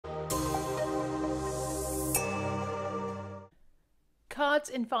Cards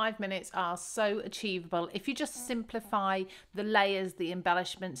in 5 minutes are so achievable if you just simplify the layers, the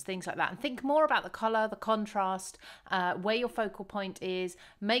embellishments, things like that, and think more about the colour, the contrast, where your focal point is.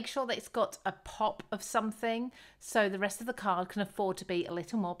 Make sure that it's got a pop of something so the rest of the card can afford to be a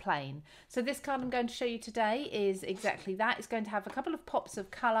little more plain. So this card I'm going to show you today is exactly that. It's going to have a couple of pops of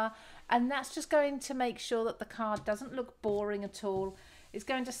colour, and that's just going to make sure that the card doesn't look boring at all. It's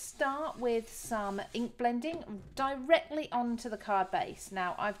going to start with some ink blending directly onto the card base.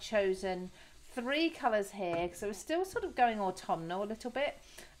 Now I've chosen 3 colours here because we're still sort of going autumnal a little bit.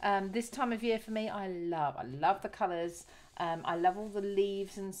 This time of year for me, I love the colours. I love all the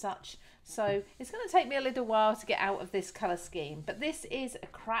leaves and such. So it's going to take me a little while to get out of this colour scheme. But this is a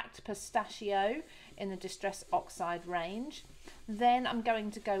cracked pistachio in the Distress Oxide range. Then I'm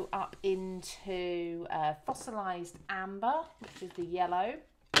going to go up into fossilized amber, which is the yellow.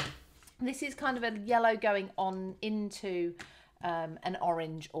 This is kind of a yellow going on into an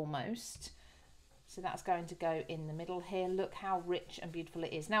orange almost. So that's going to go in the middle here. Look how rich and beautiful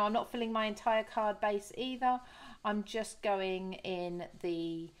it is. Now I'm not filling my entire card base either. I'm just going in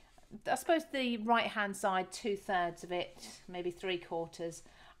the, I suppose the right hand side, 2/3 of it, maybe 3/4.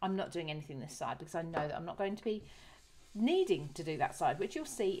 I'm not doing anything this side because I know that I'm not going to be needing to do that side, which you'll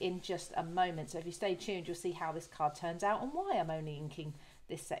see in just a moment. So if you stay tuned, you'll see how this card turns out and why I'm only inking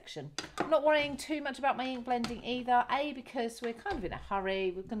this section. I'm not worrying too much about my ink blending either, because we're kind of in a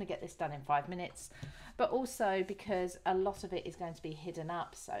hurry. We're going to get this done in 5 minutes, but also because a lot of it is going to be hidden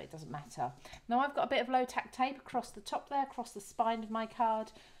up, so it doesn't matter. Now I've got a bit of low tack tape across the top there, across the spine of my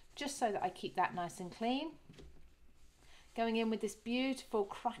card, just so that I keep that nice and clean. Going in with this beautiful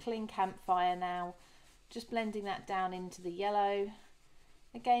crackling campfire now, just blending that down into the yellow.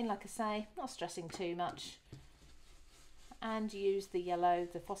 Again, like I say, not stressing too much. And use the yellow,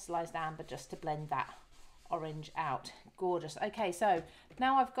 the fossilized amber, just to blend that orange out. Gorgeous. Okay, so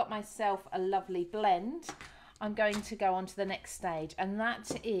now I've got myself a lovely blend. I'm going to go on to the next stage, and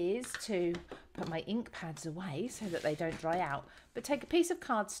that is to put my ink pads away so that they don't dry out. But take a piece of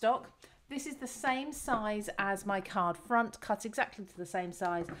cardstock. This is the same size as my card front, cut exactly to the same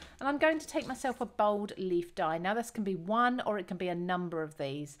size. And I'm going to take myself a bold leaf die. Now this can be one or it can be a number of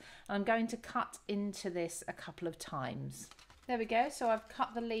these. And I'm going to cut into this a couple of times. There we go. So I've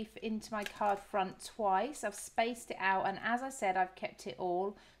cut the leaf into my card front twice. I've spaced it out. And as I said, I've kept it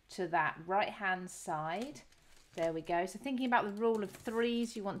all to that right hand side. There we go. So thinking about the rule of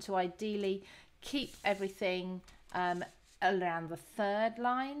 3s, you want to ideally keep everything around the 3rd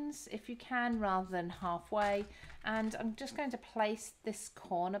lines if you can, rather than halfway. And I'm just going to place this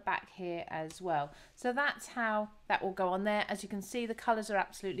corner back here as well. So that's how that will go on there. As you can see, the colours are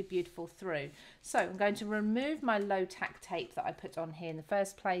absolutely beautiful through. So I'm going to remove my low tack tape that I put on here in the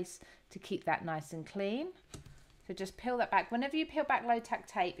first place to keep that nice and clean. So just peel that back. Whenever you peel back low tack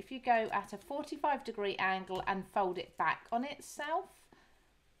tape, if you go at a 45-degree angle and fold it back on itself,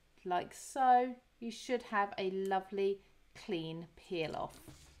 like so, you should have a lovely clean peel off.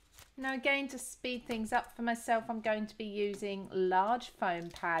 Now again, to speed things up for myself, I'm going to be using large foam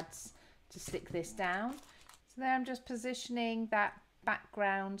pads to stick this down. So there I'm just positioning that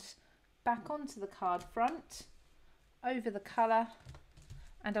background back onto the card front, over the colour,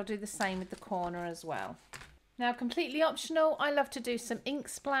 and I'll do the same with the corner as well. Now completely optional, I love to do some ink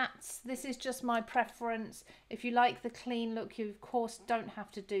splats. This is just my preference. If you like the clean look, you of course don't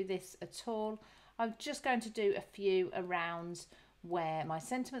have to do this at all. I'm just going to do a few around where my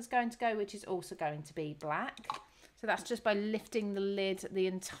sentiment's going to go, which is also going to be black. So that's just by lifting the lid, the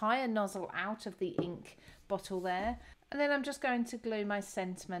entire nozzle out of the ink bottle there. And then I'm just going to glue my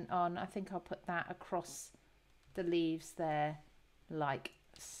sentiment on. I think I'll put that across the leaves there like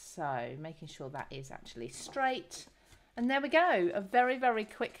so, making sure that is actually straight. And there we go, a very, very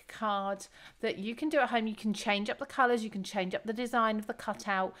quick card that you can do at home. You can change up the colours, you can change up the design of the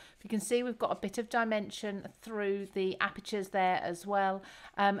cutout. You can see we've got a bit of dimension through the apertures there as well.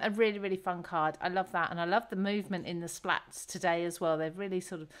 A really, really fun card. I love that, and I love the movement in the splats today as well. They've really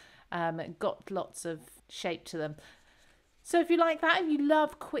sort of got lots of shape to them. So if you like that, if you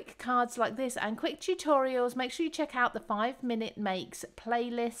love quick cards like this and quick tutorials, make sure you check out the 5-Minute Makes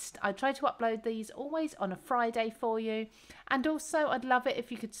playlist. I try to upload these always on a Friday for you. And also, I'd love it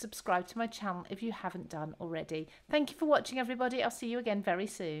if you could subscribe to my channel if you haven't done already. Thank you for watching, everybody. I'll see you again very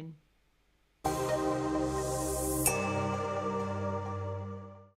soon.